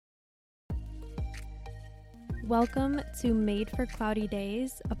Welcome to Made for Cloudy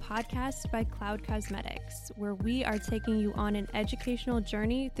Days, a podcast by Cloud Cosmetics, where we are taking you on an educational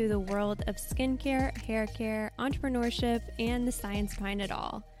journey through the world of skincare, hair care, entrepreneurship, and the science behind it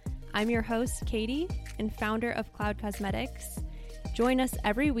all. I'm your host, Katie, and founder of Cloud Cosmetics. Join us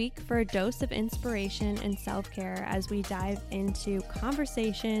every week for a dose of inspiration and self-care as we dive into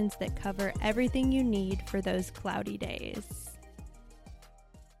conversations that cover everything you need for those cloudy days.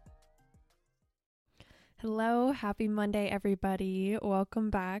 Hello, happy Monday, everybody.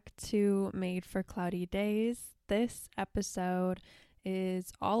 Welcome back to Made for Cloudy Days. This episode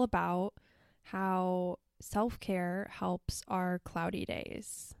is all about how self-care helps our cloudy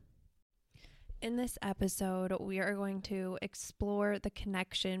days. In this episode, we are going to explore the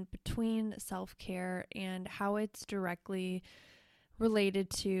connection between self-care and how it's directly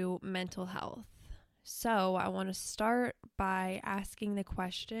related to mental health. So I want to start by asking the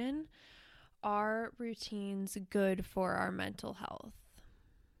question, are routines good for our mental health?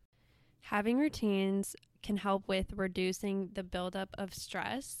 Having routines can help with reducing the buildup of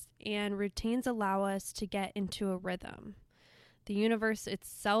stress, and routines allow us to get into a rhythm. The universe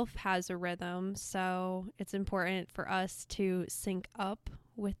itself has a rhythm, so it's important for us to sync up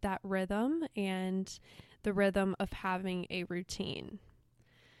with that rhythm and the rhythm of having a routine.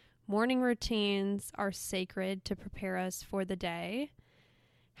 Morning routines are sacred to prepare us for the day.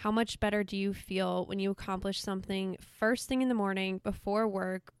 How much better do you feel when you accomplish something first thing in the morning before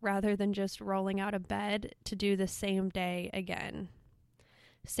work rather than just rolling out of bed to do the same day again?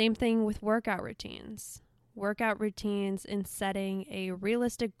 Same thing with workout routines. Workout routines and setting a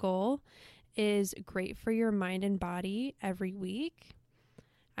realistic goal is great for your mind and body every week.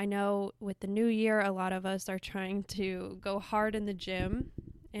 I know with the new year, a lot of us are trying to go hard in the gym,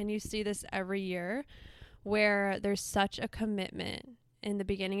 and you see this every year where there's such a commitment. In the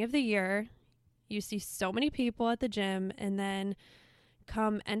beginning of the year, you see so many people at the gym, and then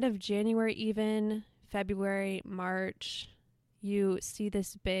come end of January, even February, March, you see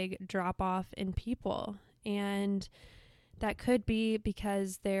this big drop off in people. And that could be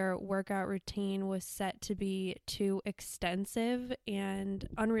because their workout routine was set to be too extensive and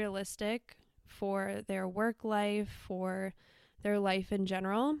unrealistic for their work life, for their life in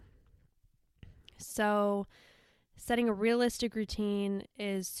general. So setting a realistic routine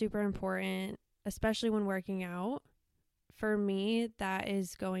is super important, especially when working out. For me, that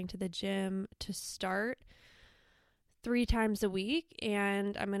is going to the gym to start 3 times a week,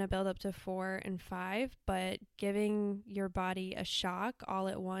 and I'm going to build up to 4 and 5, but giving your body a shock all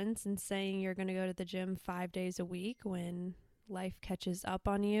at once and saying you're going to go to the gym 5 days a week when life catches up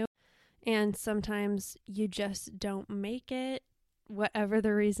on you, and sometimes you just don't make it, whatever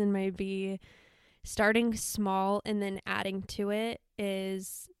the reason may be. Starting small and then adding to it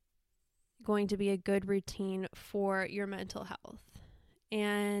is going to be a good routine for your mental health.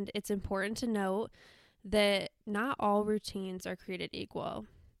 And it's important to note that not all routines are created equal.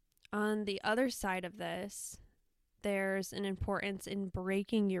 On the other side of this, there's an importance in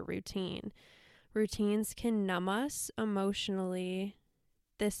breaking your routine. Routines can numb us emotionally.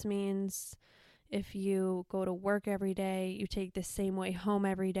 This means if you go to work every day, you take the same way home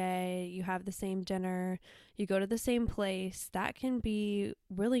every day, you have the same dinner, you go to the same place, that can be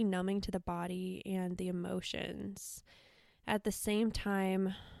really numbing to the body and the emotions. At the same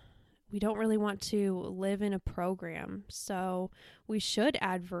time, we don't really want to live in a program, so we should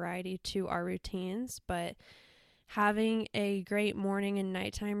add variety to our routines, but having a great morning and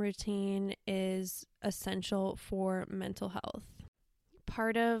nighttime routine is essential for mental health.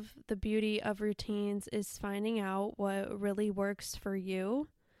 Part of the beauty of routines is finding out what really works for you.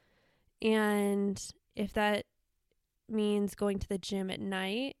 And if that means going to the gym at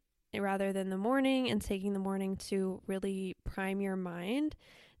night rather than the morning and taking the morning to really prime your mind,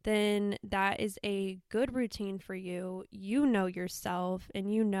 then that is a good routine for you. You know yourself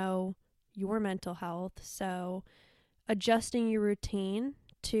and you know your mental health. So adjusting your routine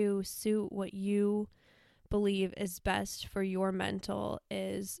to suit what you believe is best for your mental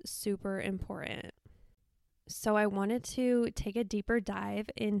is super important. So I wanted to take a deeper dive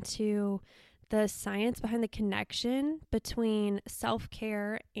into the science behind the connection between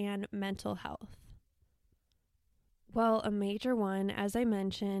self-care and mental health. Well, a major one, as I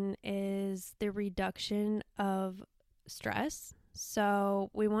mentioned, is the reduction of stress. So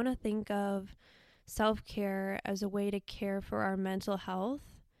we want to think of self-care as a way to care for our mental health,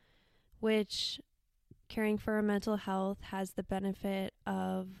 which caring for our mental health has the benefit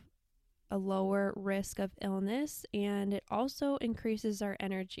of a lower risk of illness, and it also increases our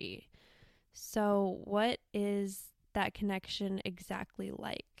energy. So what is that connection exactly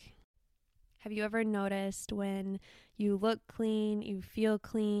like? Have you ever noticed when you look clean, you feel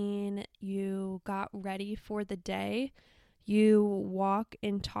clean, you got ready for the day, you walk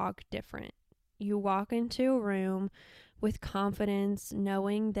and talk different? You walk into a room with confidence,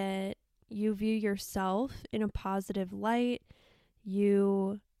 knowing that you view yourself in a positive light.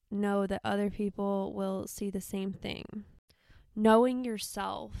 You know that other people will see the same thing. Knowing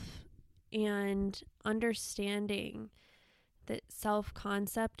yourself and understanding that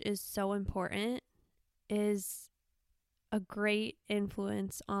self-concept is so important is a great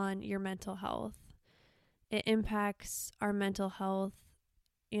influence on your mental health. It impacts our mental health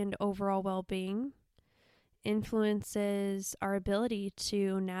and overall well-being, influences our ability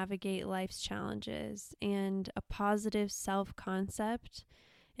to navigate life's challenges, and a positive self-concept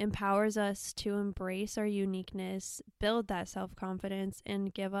empowers us to embrace our uniqueness, build that self-confidence,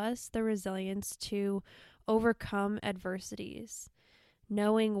 and give us the resilience to overcome adversities.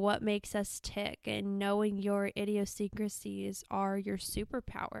 Knowing what makes us tick and knowing your idiosyncrasies are your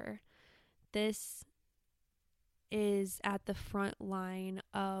superpower. This is at the front line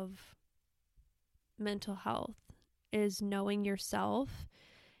of mental health, is knowing yourself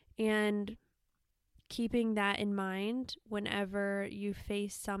and keeping that in mind whenever you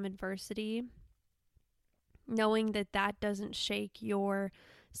face some adversity, knowing that that doesn't shake your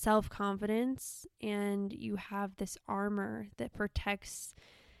self-confidence and you have this armor that protects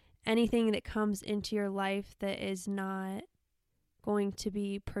anything that comes into your life that is not going to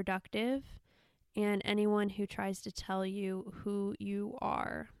be productive, and anyone who tries to tell you who you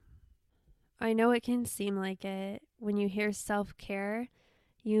are. I know it can seem like it. When you hear self-care,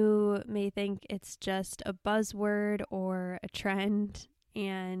 you may think it's just a buzzword or a trend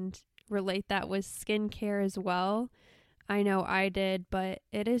and relate that with skincare as well. I know I did, but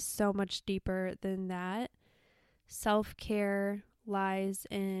it is so much deeper than that. Self-care lies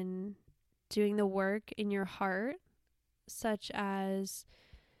in doing the work in your heart, such as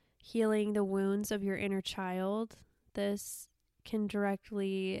healing the wounds of your inner child. This can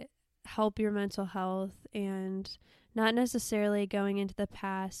directly help your mental health, and not necessarily going into the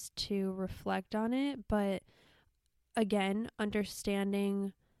past to reflect on it, but again,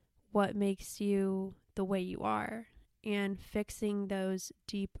 understanding what makes you the way you are and fixing those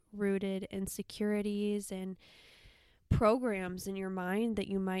deep-rooted insecurities and programs in your mind that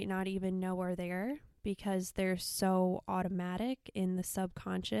you might not even know are there because they're so automatic in the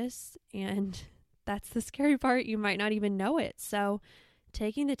subconscious, and that's the scary part. You might not even know it. So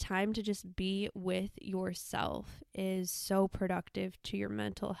taking the time to just be with yourself is so productive to your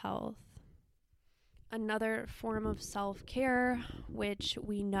mental health. Another form of self-care, which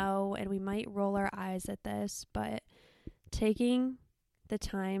we know, and we might roll our eyes at this, but taking the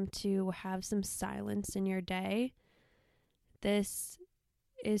time to have some silence in your day. This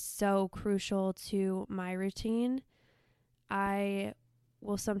is so crucial to my routine. I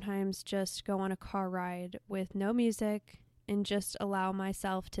will sometimes just go on a car ride with no music and just allow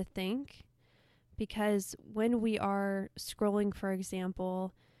myself to think, because when we are scrolling, for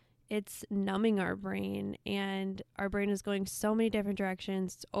example, it's numbing our brain, and our brain is going so many different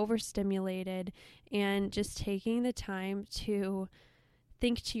directions. It's overstimulated, and just taking the time to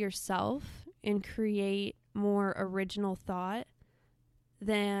think to yourself and create more original thought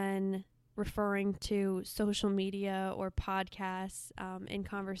than referring to social media or podcasts in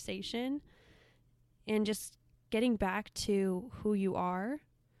conversation, and just getting back to who you are,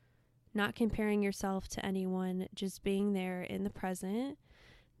 not comparing yourself to anyone, just being there in the present.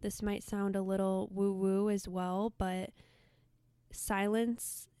 This might sound a little woo-woo as well, but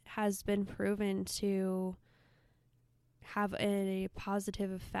silence has been proven to have a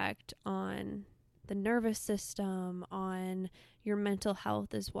positive effect on the nervous system, on your mental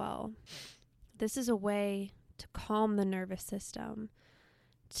health as well. This is a way to calm the nervous system,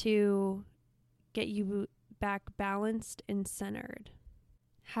 to get you back balanced and centered.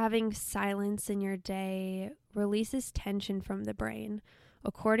 Having silence in your day releases tension from the brain.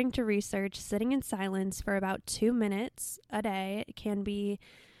 According to research, sitting in silence for about 2 minutes a day can be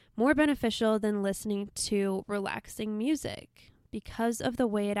more beneficial than listening to relaxing music because of the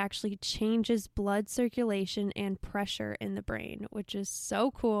way it actually changes blood circulation and pressure in the brain, which is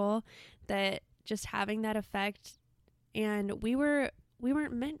so cool that just having that effect. And we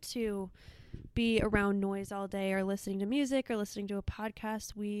weren't meant to be around noise all day or listening to music or listening to a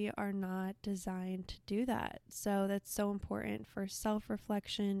podcast. We are not designed to do that. So that's so important for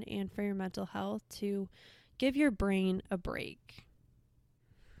self-reflection and for your mental health, to give your brain a break.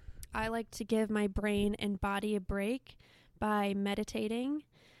 I like to give my brain and body a break by meditating.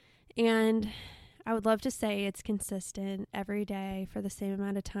 And I would love to say it's consistent every day for the same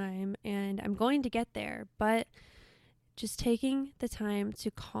amount of time, and I'm going to get there, but just taking the time to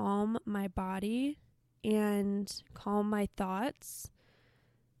calm my body and calm my thoughts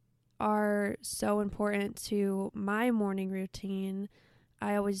are so important to my morning routine.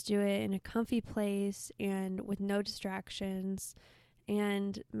 I always do it in a comfy place and with no distractions.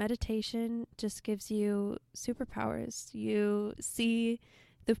 And meditation just gives you superpowers. You see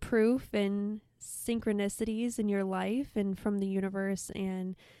the proof and synchronicities in your life and from the universe,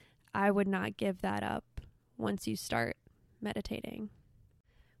 and I would not give that up once you start meditating.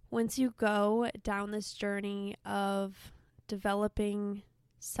 Once you go down this journey of developing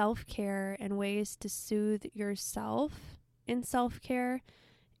self-care and ways to soothe yourself in self-care,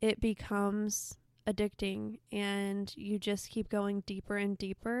 it becomes addicting and you just keep going deeper and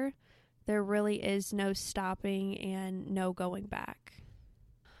deeper. There really is no stopping and no going back.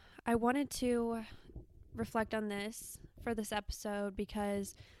 I wanted to reflect on this for this episode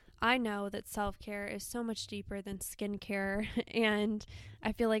because I know that self-care is so much deeper than skincare, and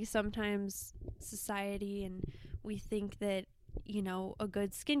I feel like sometimes society and we think that, you know, a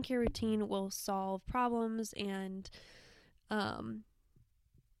good skincare routine will solve problems and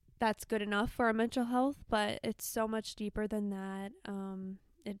that's good enough for our mental health, but it's so much deeper than that.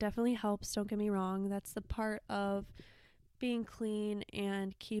 It definitely helps, don't get me wrong. That's the part of being clean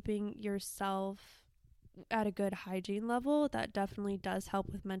and keeping yourself at a good hygiene level. That definitely does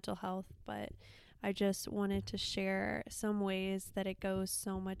help with mental health, but I just wanted to share some ways that it goes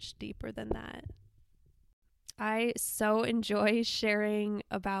so much deeper than that. I so enjoy sharing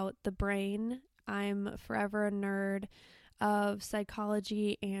about the brain. I'm forever a nerd of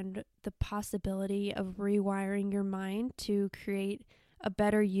psychology and the possibility of rewiring your mind to create a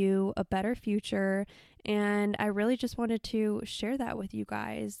better you, a better future. And I really just wanted to share that with you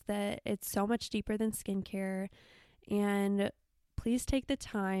guys, that it's so much deeper than skincare. And please take the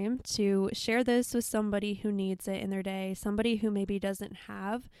time to share this with somebody who needs it in their day, somebody who maybe doesn't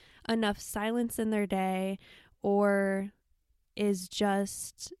have enough silence in their day or is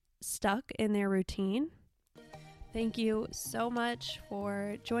just stuck in their routine. Thank you so much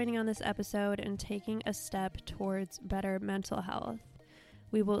for joining on this episode and taking a step towards better mental health.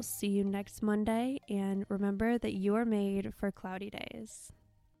 We will see you next Monday, and remember that you are made for cloudy days.